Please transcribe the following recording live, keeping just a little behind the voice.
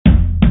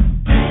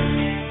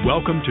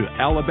Welcome to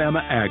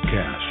Alabama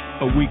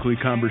AgCast, a weekly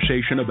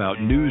conversation about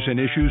news and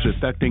issues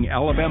affecting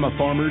Alabama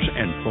farmers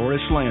and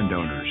forest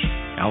landowners.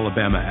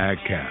 Alabama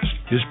AgCast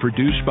is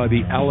produced by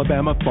the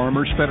Alabama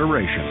Farmers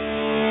Federation.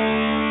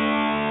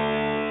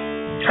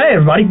 Hey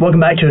everybody,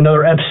 welcome back to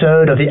another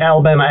episode of the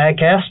Alabama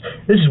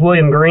AgCast. This is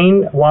William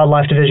Green,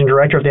 Wildlife Division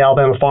Director of the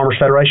Alabama Farmers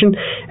Federation,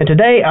 and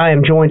today I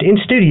am joined in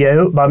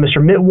studio by Mr.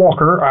 Mitt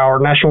Walker, our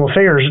National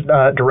Affairs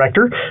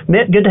Director.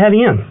 Mitt, good to have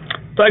you in.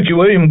 Thank you,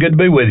 William. Good to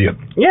be with you.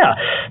 Yeah.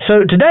 So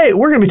today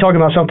we're going to be talking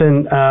about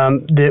something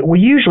that we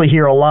usually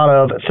hear a lot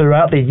of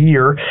throughout the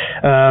year.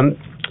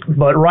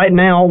 But right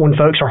now, when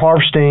folks are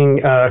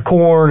harvesting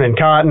corn and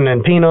cotton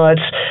and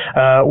peanuts,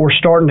 we're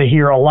starting to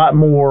hear a lot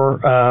more,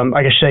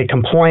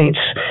 complaints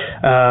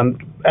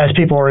as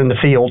people are in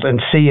the field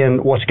and seeing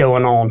what's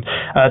going on.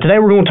 Today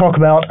we're going to talk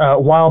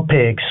about wild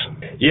pigs.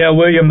 Yeah,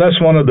 William,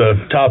 that's one of the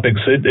topics.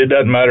 It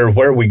doesn't matter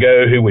where we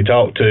go, who we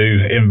talk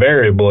to.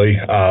 Invariably,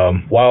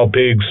 wild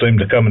pigs seem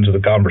to come into the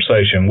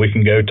conversation. We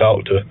can go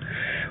talk to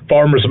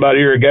farmers about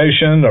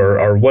irrigation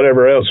or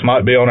whatever else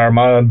might be on our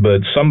mind,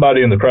 but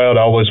somebody in the crowd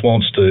always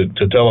wants to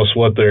tell us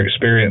what they're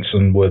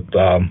experiencing with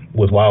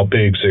wild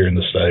pigs here in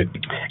the state.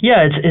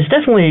 Yeah, it's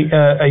definitely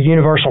a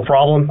universal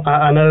problem.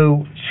 I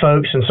know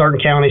folks in certain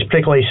counties,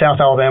 particularly South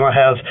Alabama,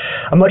 have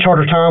a much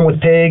harder time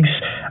with pigs,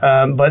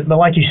 but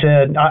like you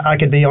said, I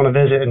could be on a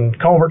visit in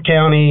Colbert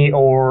County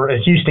or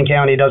in Houston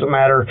County, it doesn't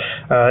matter.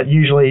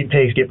 Usually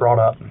pigs get brought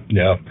up.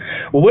 Yeah.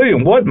 Well,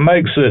 William, what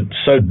makes it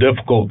so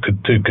difficult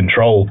to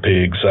control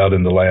pigs out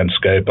in the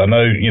landscape? I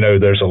know,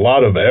 there's a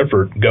lot of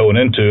effort going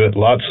into it,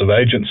 lots of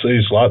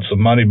agencies, lots of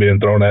money being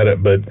thrown at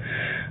it, but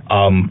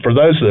for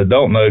those that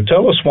don't know,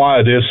 tell us why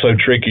it is so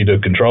tricky to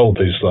control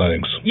these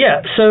things.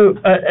 Yeah, so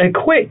a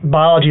quick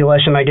biology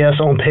lesson, I guess,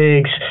 on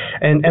pigs,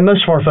 and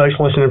most of our folks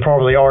listening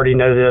probably already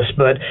know this,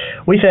 but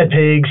we've had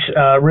pigs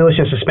really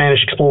since the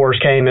Spanish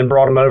explorers came and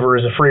brought them over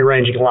as a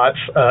free-ranging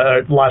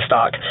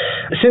livestock.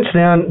 Since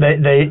then,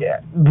 they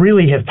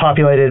really have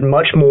populated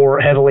much more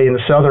heavily in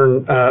the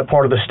southern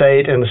part of the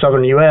state and the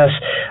southern U.S.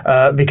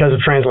 Because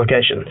of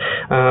translocation.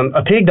 A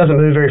pig doesn't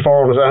move very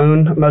far on his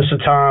own. Most of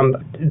the time,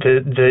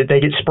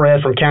 they get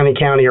spread from county to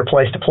county or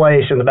place to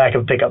place in the back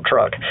of a pickup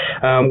truck.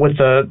 With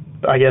the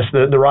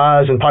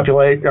rise in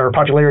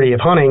popularity of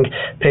hunting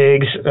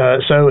pigs,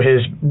 so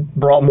has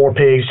brought more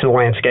pigs to the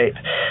landscape.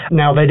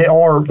 Now they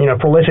are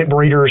prolific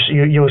breeders.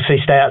 You'll see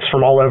stats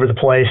from all over the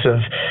place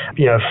of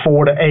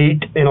 4 to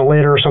 8 in a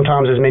litter,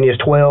 sometimes as many as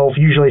 12.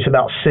 Usually it's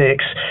about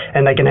 6,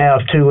 and they can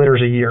have 2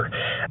 litters a year.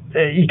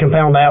 You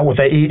compound that with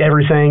they eat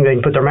everything they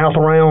can put their mouth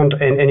around,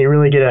 and you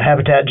really get a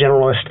habitat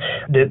generalist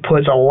that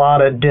puts a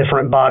lot of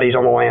different bodies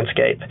on the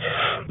landscape.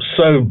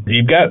 So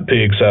you've got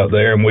pigs out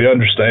there, and we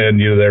understand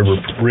they're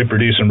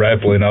reproducing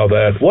rapidly and all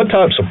that. What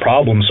types of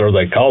problems are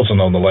they causing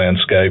on the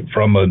landscape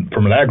from an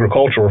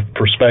agricultural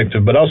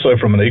perspective, but also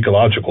from an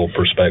ecological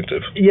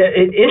perspective? Yeah,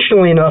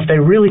 interestingly enough, they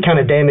really kind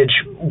of damage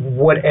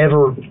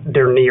whatever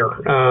they're near.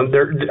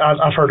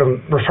 I've heard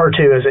them referred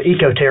to as an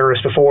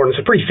eco-terrorist before, and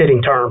it's a pretty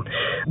fitting term.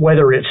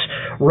 Whether it's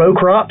row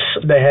crops,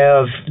 they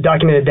have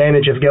documented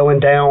damage of going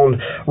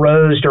down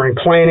rows during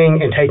planting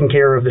and taking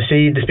care of the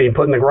seed that's being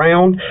put in the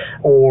ground,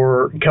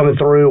 or coming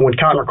through when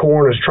cotton or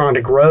corn is trying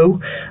to grow.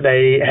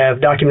 They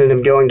have documented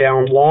them going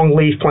down long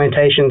leaf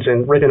plantations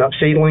and ripping up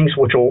seedlings,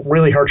 which will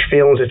really hurt your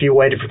feelings if you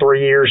waited for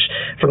 3 years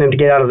for them to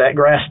get out of that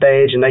grass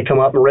stage and they come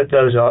up and rip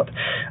those up.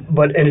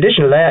 But in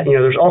addition to that,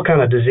 there's all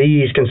kind of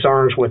disease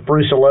concerns with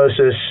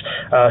brucellosis,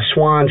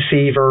 swine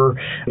fever,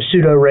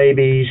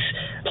 pseudorabies,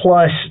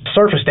 plus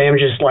surface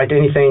damages like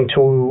anything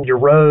to your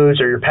roads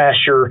or your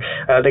pasture.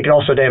 They could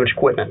also damage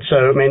equipment.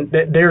 So,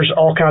 there's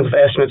all kinds of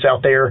estimates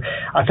out there.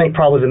 I think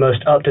probably the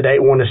most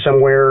up-to-date one is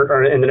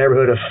somewhere in the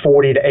neighborhood of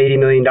 $40 to $80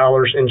 million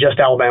in just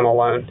Alabama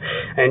alone.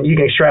 And you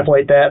can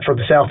extrapolate that for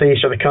the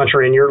southeast of the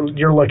country, and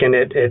you're looking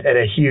at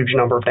a huge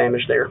number of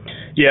damage there.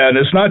 Yeah, and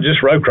it's not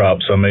just row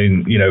crops.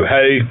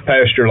 Hay,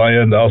 pasture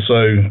land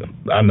also,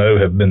 I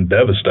know, have been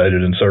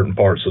devastated in certain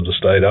parts of the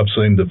state. I've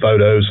seen the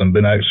photos and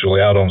been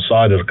actually out on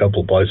site at a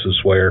couple of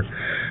places where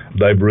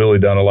they've really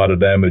done a lot of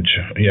damage,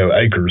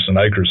 acres and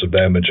acres of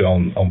damage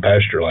on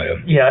pasture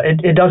land. Yeah,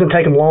 it doesn't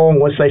take them long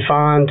once they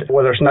find,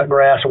 whether it's nut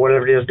grass or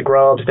whatever it is, the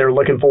grubs they're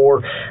looking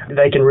for,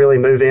 they can really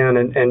move in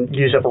and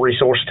use up a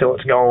resource till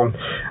it's gone.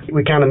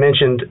 We kind of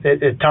mentioned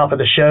at the top of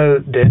the show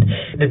that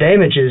the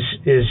damage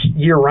is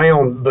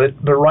year-round, but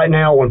right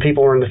now when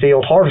people are in the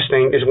field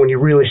harvesting is when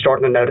you're really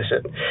starting to notice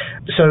it.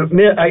 So,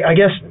 Mitt, I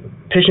guess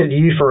pitching it to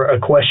you for a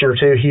question or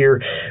two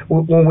here.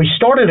 When we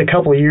started a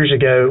couple of years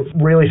ago,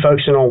 really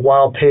focusing on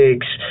wild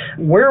pigs,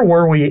 where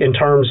were we in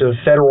terms of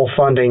federal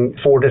funding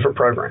for different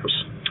programs?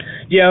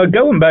 Yeah,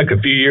 going back a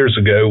few years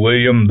ago,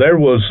 William, there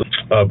was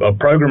a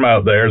program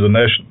out there, the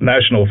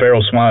National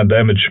Feral Swine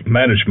Damage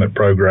Management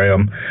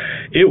Program.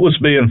 It was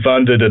being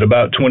funded at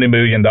about $20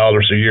 million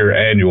a year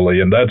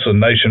annually, and that's a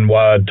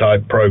nationwide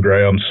type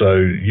program. So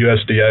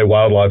USDA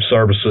Wildlife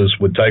Services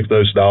would take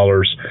those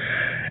dollars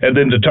and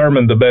then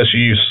determine the best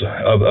use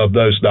of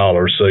those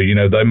dollars. So,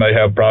 they may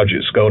have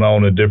projects going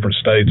on in different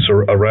states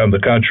or around the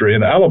country,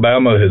 and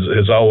Alabama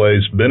has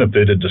always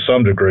benefited to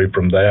some degree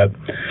from that.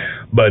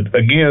 But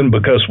again,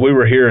 because we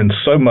were hearing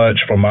so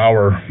much from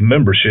our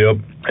membership,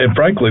 and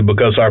frankly,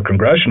 because our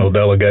congressional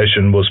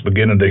delegation was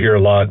beginning to hear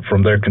a lot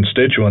from their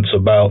constituents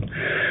about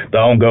the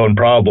ongoing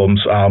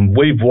problems,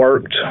 we've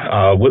worked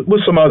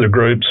with some other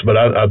groups, but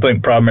I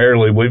think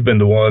primarily we've been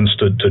the ones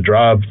to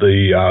drive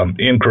the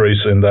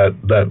increase in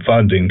that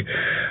funding.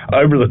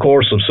 Over the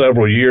course of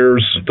several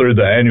years, through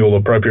the annual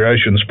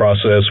appropriations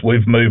process,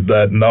 we've moved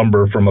that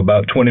number from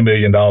about $20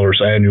 million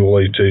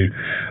annually to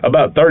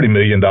about $30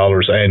 million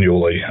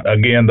annually.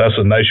 Again, that's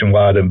a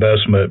nationwide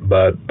investment,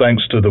 but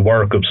thanks to the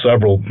work of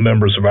several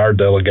members of our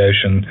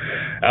delegation,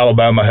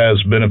 Alabama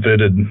has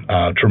benefited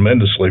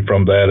tremendously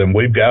from that, and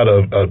we've got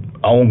a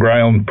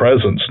on-ground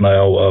presence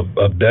now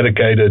of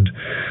dedicated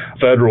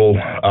federal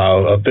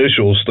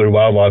officials through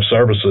Wildlife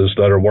Services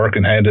that are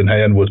working hand in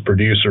hand with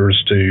producers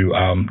to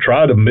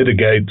try to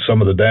mitigate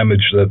some of the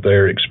damage that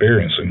they're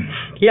experiencing.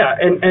 Yeah,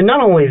 and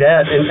not only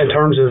that in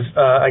terms of,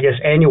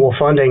 annual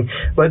funding,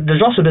 but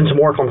there's also been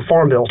some work on the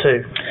Farm Bill,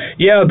 too.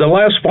 Yeah, the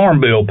last Farm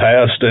Bill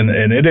passed, and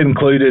it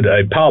included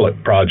a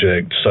pilot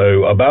project.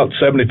 So about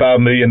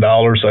 $75 million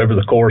over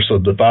the course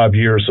of the 5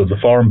 years of the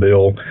Farm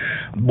Bill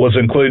was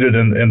included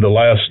in the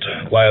last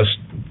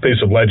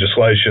piece of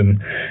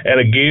legislation. And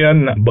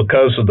again,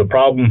 because of the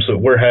problems that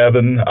we're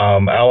having,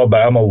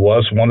 Alabama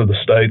was one of the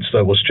states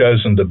that was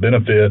chosen to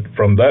benefit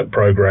from that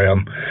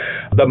program.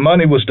 The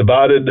money was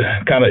divided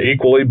kind of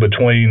equally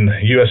between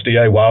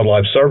USDA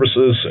Wildlife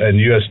Services and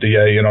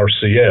USDA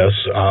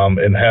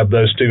NRCS, and have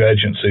those two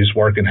agencies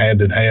working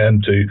hand in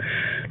hand to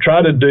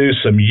try to do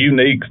some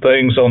unique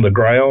things on the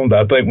ground.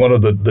 I think one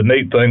of the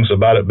neat things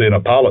about it being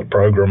a pilot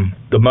program,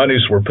 the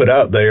monies were put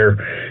out there,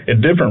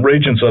 and different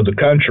regions of the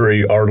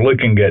country are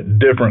looking at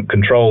different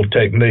control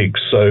techniques.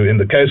 So in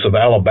the case of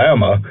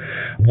Alabama,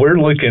 we're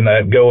looking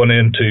at going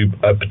into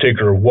a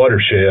particular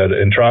watershed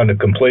and trying to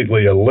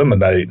completely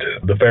eliminate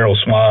the feral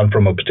swine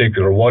from a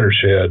particular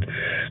watershed.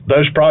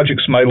 Those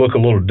projects may look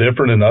a little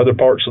different in other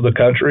parts of the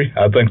country.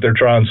 I think they're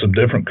trying some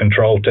different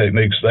control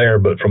techniques there,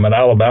 but from an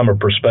Alabama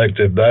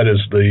perspective, that is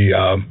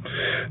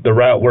the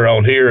route we're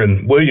on here.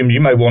 And William,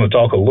 you may want to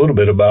talk a little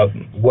bit about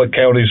what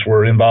counties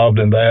were involved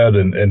in that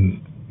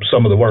and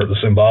some of the work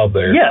that's involved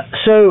there. Yeah,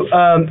 so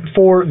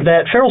for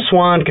that feral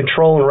swine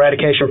control and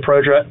eradication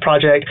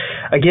project,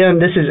 again,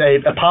 this is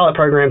a pilot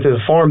program through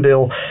the Farm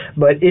Bill,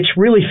 but it's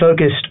really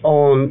focused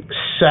on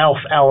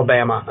South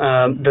Alabama.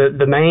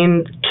 The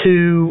main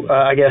two,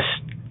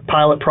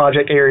 pilot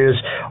project areas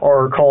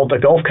are called the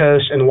Gulf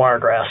Coast and the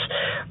Wiregrass.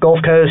 Gulf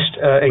Coast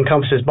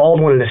encompasses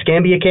Baldwin and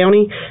Escambia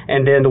County,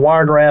 and then the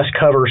Wiregrass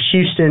covers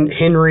Houston,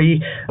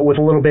 Henry, with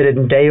a little bit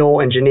in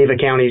Dale and Geneva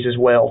counties as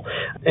well.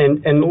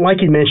 And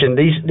like you mentioned,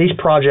 these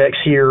projects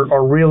here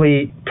are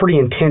really pretty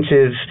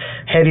intensive,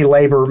 heavy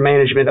labor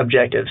management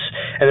objectives.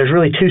 And there's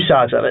really two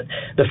sides of it.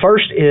 The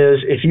first is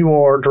if you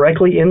are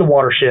directly in the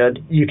watershed,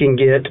 you can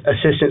get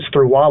assistance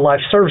through Wildlife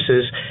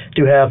Services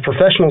to have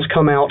professionals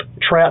come out,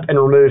 trap, and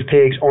remove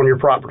pigs on your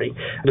property.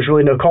 There's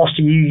really no cost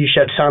to you. You just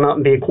have to sign up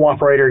and be a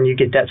cooperator, and you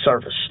get that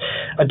service.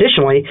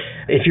 Additionally,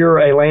 if you're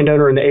a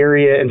landowner in the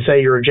area and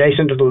say you're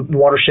adjacent to the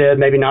watershed,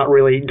 maybe not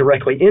really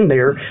directly in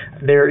there,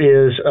 there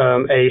is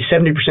a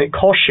 70%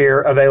 cost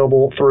share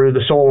available through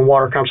the Soil and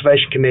Water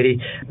Conservation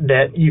Committee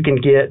that you can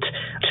get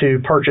to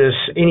purchase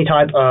any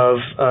type of,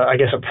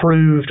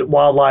 approved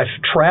wildlife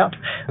trap.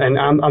 And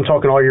I'm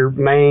talking all your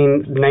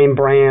main name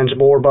brands,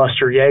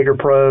 Boarbuster, Jaeger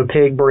Pro,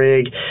 Pig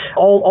Brig,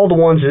 all the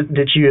ones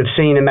that you have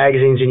seen in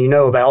magazines and you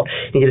know about.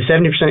 You get a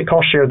 70%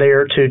 cost share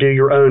there to do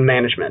your own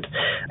management.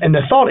 And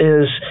the thought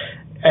is,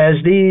 as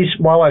these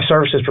Wildlife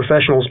Services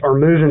professionals are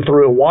moving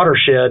through a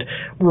watershed,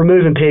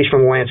 removing pigs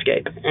from the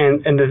landscape.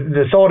 And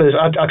the thought is,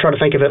 I try to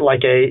think of it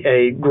like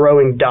a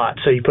growing dot.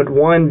 So you put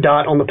one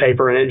dot on the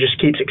paper and it just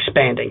keeps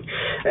expanding.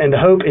 And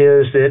the hope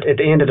is that at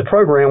the end of the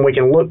program, we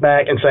can look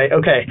back and say,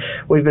 okay,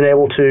 we've been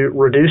able to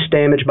reduce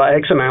damage by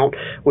X amount.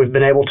 We've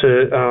been able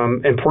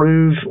to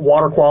improve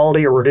water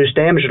quality or reduce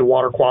damage to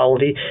water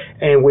quality.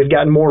 And we've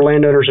gotten more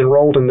landowners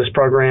enrolled in this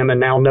program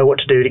and now know what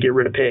to do to get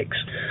rid of pigs.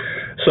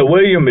 So,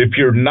 William, if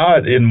you're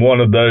not in one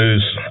of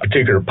those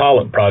particular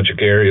pilot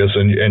project areas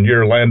and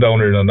you're a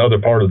landowner in another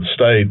part of the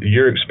state,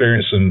 you're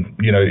experiencing,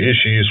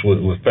 issues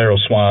with feral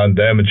swine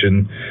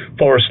damaging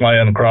forest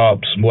land,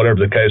 crops,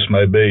 whatever the case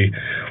may be.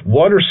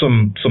 What are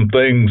some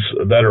things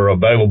that are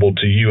available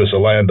to you as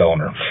a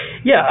landowner?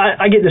 Yeah,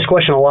 I get this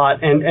question a lot,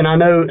 and I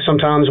know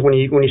sometimes when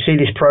you see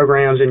these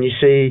programs and you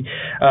see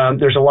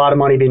there's a lot of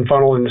money being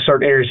funneled into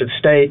certain areas of the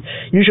state,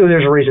 usually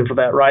there's a reason for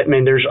that, right? I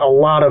mean, there's a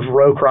lot of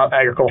row crop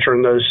agriculture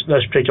in those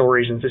particular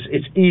reasons.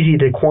 It's easy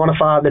to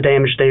quantify the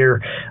damage there.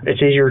 It's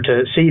easier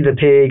to see the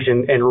pigs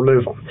and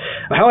remove them.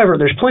 However,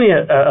 there's plenty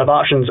of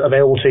options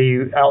available to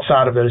you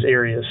outside of those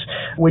areas.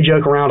 We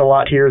joke around a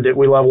lot here that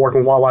we love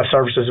working with Wildlife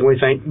Services, and we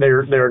think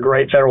they're a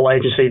great federal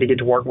agency to get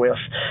to work with.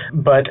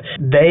 But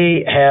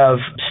they have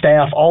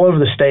staff all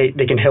over the state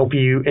that can help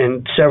you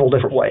in several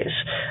different ways.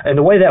 And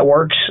the way that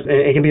works,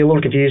 it can be a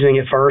little confusing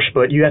at first,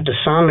 but you have to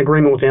sign an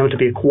agreement with them to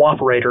be a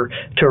cooperator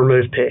to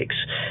remove pigs.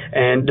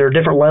 And there are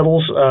different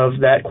levels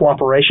of that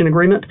cooperation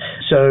agreement.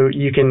 So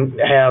you can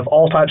have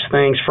all types of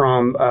things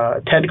from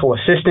technical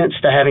assistance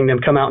to having them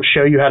come out and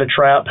show you how to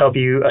trap, help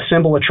you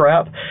assemble a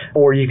trap,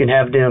 or you can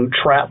have them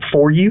trap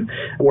for you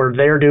where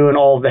they're doing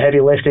all of the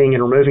heavy lifting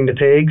and removing the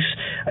pigs.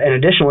 And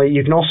additionally,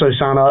 you can also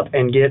sign up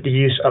and get the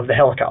use of the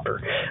helicopter.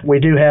 We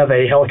do have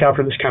a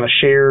helicopter that's kind of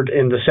shared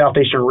in the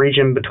southeastern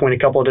region between a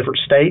couple of different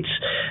states.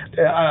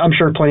 I'm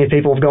sure plenty of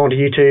people have gone to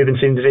YouTube and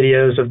seen the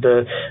videos of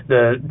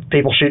the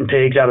people shooting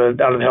pigs out of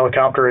the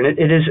helicopter, and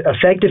it is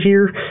effective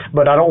here,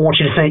 but I don't want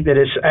you to think that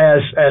it's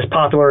as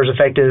popular, as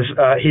effective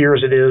here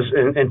as it is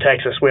in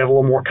Texas. We have a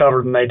little more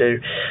cover than they do.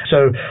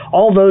 So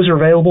all those are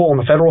available on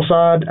the federal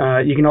side.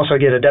 You can also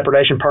get a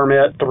depredation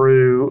permit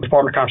through the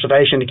Department of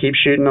Conservation to keep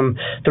shooting them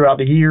throughout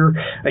the year.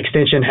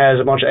 Extension has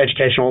a bunch of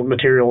educational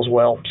material as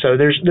well. So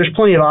there's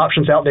plenty of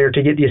options out there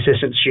to get the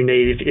assistance you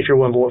need if you're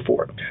willing to look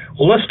for it.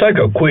 Well, let's take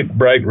a quick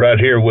break right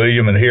here,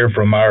 William, and hear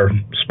from our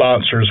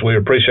sponsors. We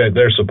appreciate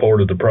their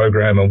support of the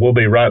program, and we'll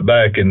be right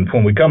back. And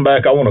when we come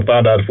back, I want to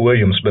find out if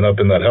William's been up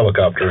in that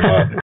helicopter or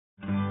not.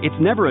 It's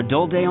never a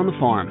dull day on the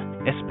farm,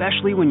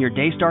 especially when your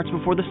day starts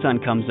before the sun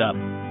comes up.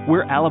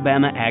 We're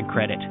Alabama Ag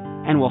Credit,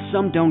 and while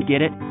some don't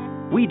get it,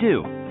 we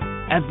do.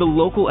 As the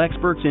local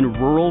experts in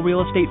rural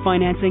real estate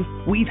financing,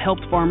 we've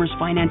helped farmers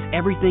finance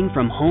everything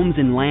from homes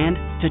and land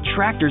to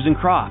tractors and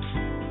crops.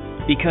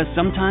 Because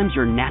sometimes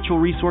your natural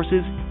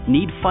resources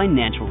need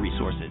financial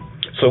resources.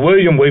 So,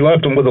 William, we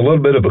left them with a little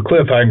bit of a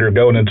cliffhanger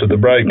going into the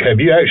break. Have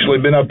you actually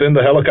been up in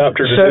the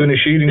helicopter to do any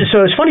shooting?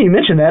 So it's funny you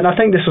mentioned that, and I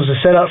think this was a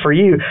setup for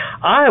you.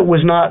 I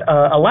was not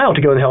allowed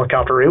to go in the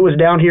helicopter. It was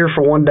down here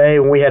for one day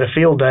when we had a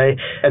field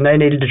day, and they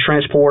needed to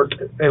transport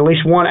at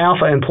least one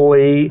Alpha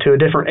employee to a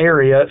different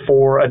area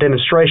for a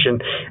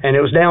demonstration. And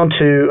it was down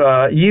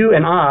to you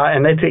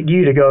and they picked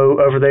you to go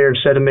over there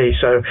instead of me.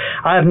 So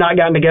I have not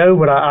gotten to go,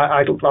 but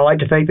I like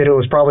to think that it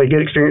was probably a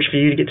good experience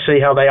for you to get to see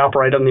how they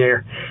operate up in the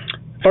air.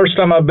 First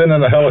time I've been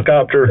in a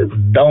helicopter,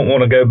 don't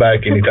want to go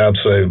back anytime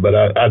soon, but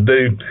I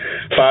do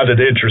find it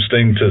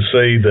interesting to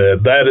see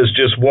that is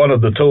just one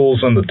of the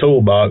tools in the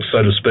toolbox, so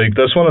to speak.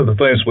 That's one of the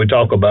things we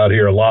talk about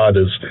here a lot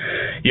is,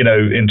 you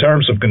know, in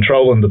terms of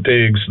controlling the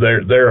pigs,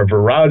 there are a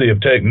variety of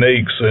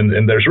techniques,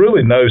 and there's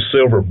really no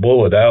silver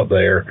bullet out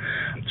there.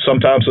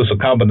 Sometimes it's a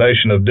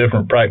combination of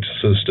different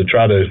practices to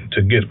try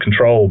to get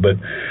control. But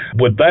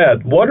with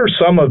that, what are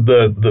some of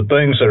the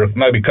things that are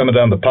maybe coming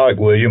down the pike,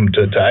 William,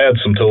 to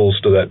add some tools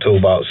to that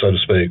toolbox, so to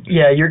speak?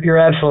 Yeah, you're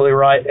absolutely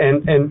right.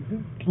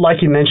 And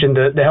like you mentioned,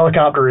 the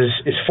helicopter is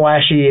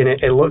flashy and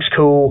it looks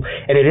cool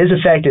and it is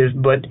effective,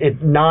 but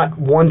not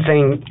one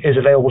thing is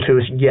available to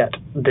us yet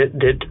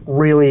that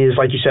really is,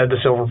 like you said, the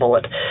silver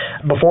bullet.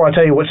 Before I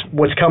tell you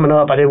what's coming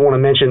up, I did want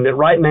to mention that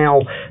right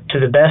now, to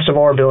the best of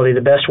our ability,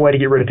 the best way to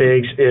get rid of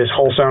pigs is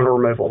whole sounder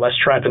removal. That's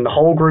trapping the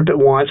whole group at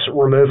once,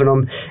 removing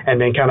them,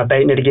 and then kind of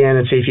baiting it again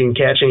and see if you can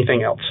catch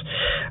anything else.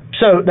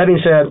 So that being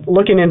said,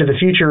 looking into the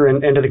future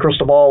and into the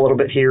crystal ball a little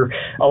bit here,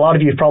 a lot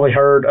of you have probably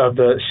heard of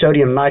the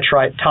sodium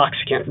nitrite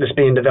toxicant that's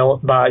being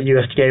developed by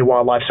USDA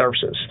Wildlife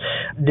Services.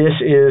 This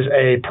is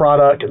a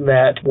product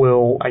that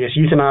will,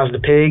 euthanize the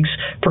pigs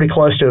pretty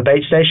close to a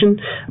bait station.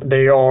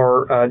 They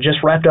are just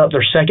wrapped up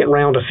their second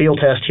round of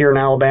field tests here in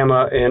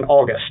Alabama in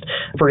August.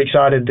 Pretty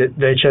excited that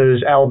they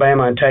chose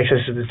Alabama and Texas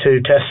as the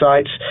two test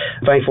sites.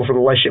 Thankful for the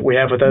relationship we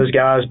have with those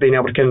guys, being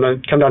able to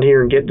come down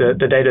here and get the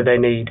data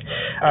they need.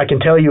 I can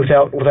tell you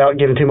without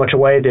giving too much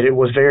away that it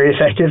was very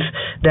effective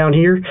down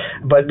here,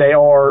 but they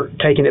are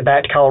taking it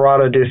back to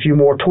Colorado to do a few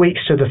more tweaks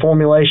to the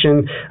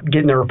formulation,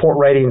 getting the report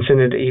ready and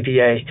sending it to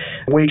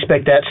EPA. We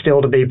expect that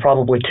still to be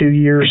probably 2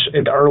 years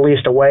at the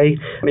earliest away.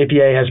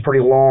 EPA has a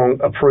pretty long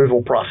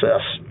approval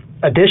process.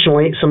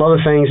 Additionally, some other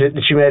things that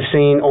you may have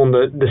seen on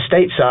the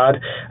state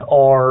side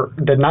are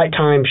the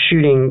nighttime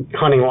shooting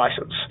hunting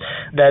license.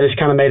 That has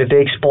kind of made a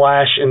big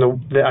splash in the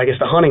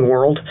hunting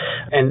world.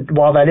 And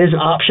while that is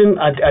an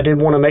option, I did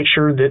want to make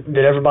sure that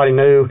everybody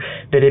knew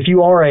that if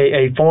you are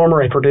a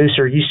farmer, a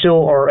producer, you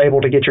still are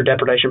able to get your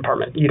depredation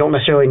permit. You don't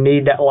necessarily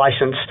need that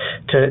license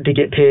to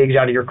get pigs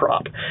out of your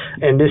crop.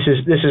 And this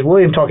is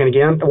William talking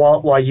again.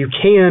 While you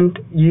can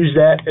use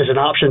that as an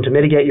option to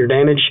mitigate your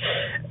damage,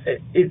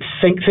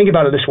 think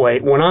about it this way.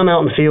 When I'm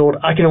out in the field,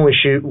 I can only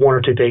shoot 1 or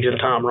 2 pigs at a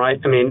time, right?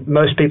 I mean,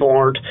 most people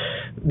aren't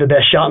the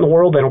best shot in the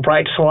world. They don't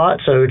practice a lot,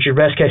 so it's your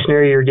best case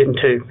scenario, you're getting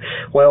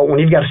 2. Well, when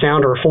you've got a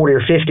sounder of 40 or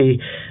 50,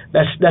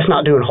 that's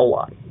not doing a whole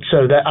lot.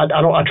 So that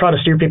I try to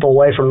steer people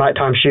away from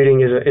nighttime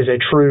shooting as a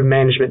true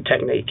management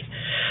technique.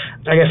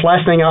 I guess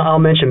last thing I'll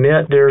mention,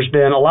 Mitt, there's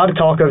been a lot of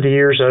talk over the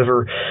years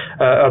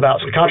about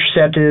some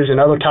contraceptives and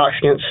other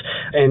toxicants,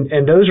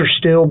 and those are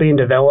still being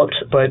developed,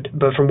 but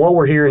from what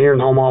we're hearing here in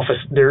the home office,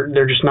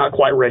 they're just not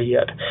quite ready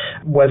yet.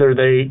 Whether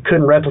they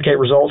couldn't replicate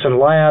results in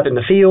the lab, in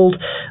the field,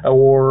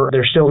 or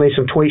there still needs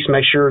some tweaks to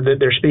make sure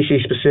that they're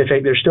species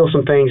specific, there's still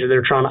some things that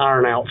they're trying to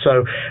iron out.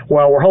 So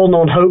while we're holding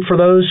on hope for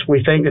those,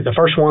 we think that the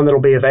first one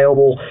that'll be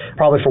available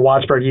probably for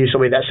widespread use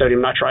will be that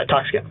sodium nitrite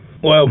toxicant.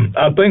 Well,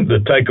 I think the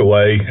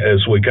takeaway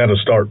as we kind of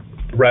start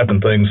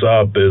wrapping things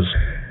up is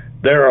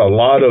there are a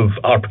lot of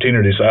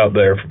opportunities out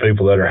there for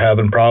people that are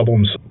having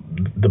problems.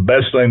 The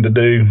best thing to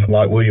do,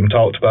 like William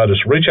talked about,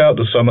 is reach out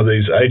to some of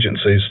these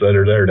agencies that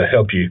are there to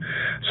help you.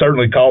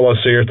 Certainly call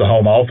us here at the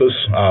home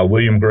office.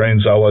 William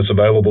Green's always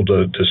available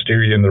to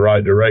steer you in the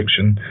right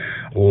direction.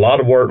 A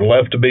lot of work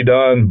left to be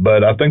done,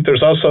 but I think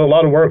there's also a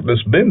lot of work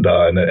that's been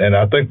done, and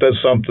I think that's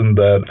something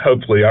that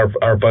hopefully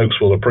our folks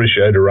will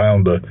appreciate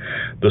around the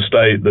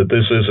state, that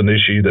this is an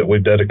issue that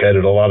we've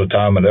dedicated a lot of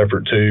time and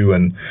effort to,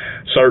 and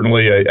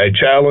certainly a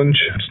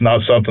challenge. It's not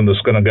something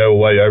that's going to go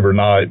away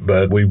overnight,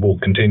 but we will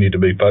continue to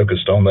be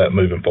focused on that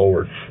moving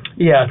forward.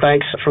 Yeah,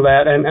 thanks for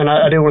that. And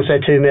I do want to say,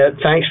 too,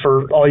 Mitt, thanks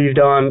for all you've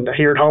done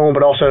here at home,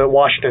 but also at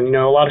Washington. You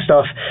know, a lot of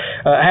stuff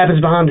happens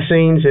behind the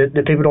scenes that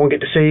people don't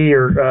get to see,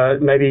 or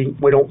maybe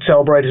we don't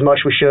celebrate as much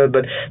as we should,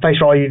 but thanks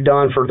for all you've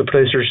done for the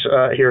producers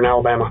here in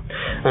Alabama.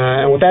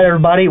 And with that,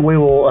 everybody, we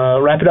will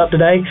wrap it up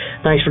today.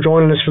 Thanks for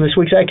joining us for this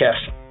week's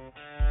AgCast.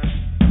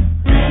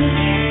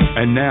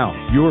 And now,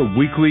 your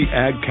weekly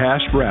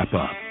AgCast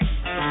wrap-up.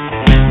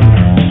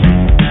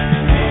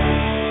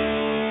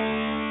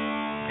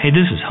 Hey,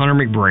 this is Hunter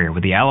McBrayer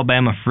with the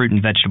Alabama Fruit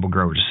and Vegetable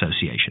Growers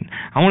Association.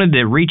 I wanted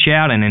to reach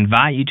out and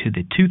invite you to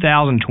the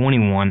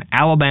 2021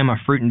 Alabama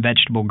Fruit and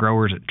Vegetable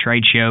Growers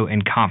Trade Show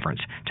and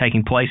Conference,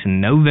 taking place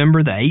in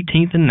November the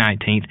 18th and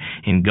 19th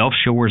in Gulf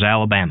Shores,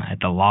 Alabama,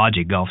 at the Lodge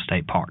at Gulf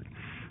State Park.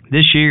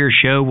 This year's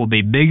show will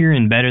be bigger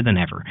and better than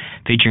ever,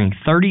 featuring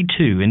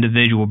 32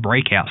 individual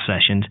breakout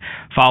sessions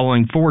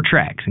following 4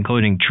 tracks,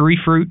 including tree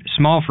fruit,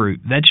 small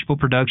fruit, vegetable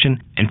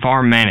production, and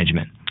farm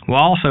management. We'll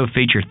also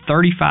feature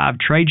 35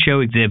 trade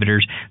show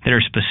exhibitors that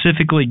are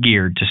specifically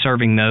geared to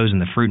serving those in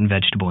the fruit and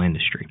vegetable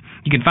industry.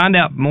 You can find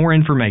out more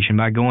information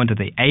by going to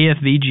the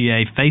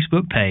AFVGA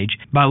Facebook page,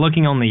 by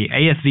looking on the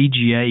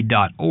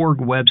afvga.org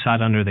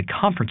website under the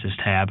Conferences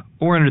tab,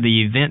 or under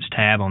the Events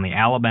tab on the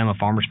Alabama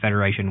Farmers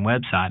Federation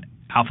website,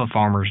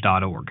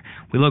 alphafarmers.org.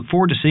 We look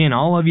forward to seeing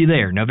all of you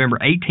there November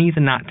 18th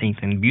and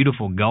 19th in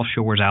beautiful Gulf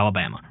Shores,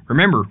 Alabama.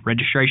 Remember,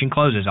 registration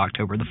closes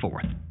October the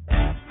 4th.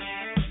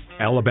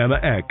 Alabama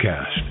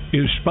AgCast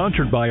is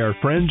sponsored by our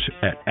friends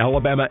at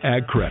Alabama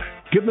Ag Credit.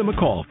 Give them a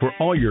call for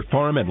all your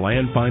farm and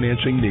land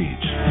financing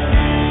needs.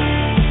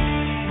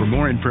 For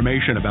more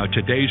information about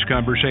today's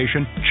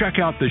conversation, check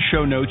out the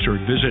show notes or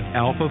visit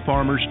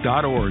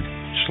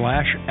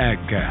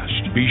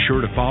alphafarmers.org/AgCast. Be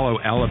sure to follow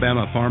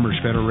Alabama Farmers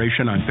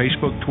Federation on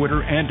Facebook,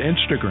 Twitter, and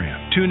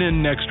Instagram. Tune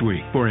in next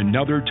week for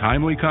another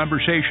timely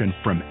conversation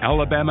from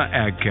Alabama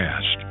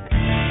AgCast.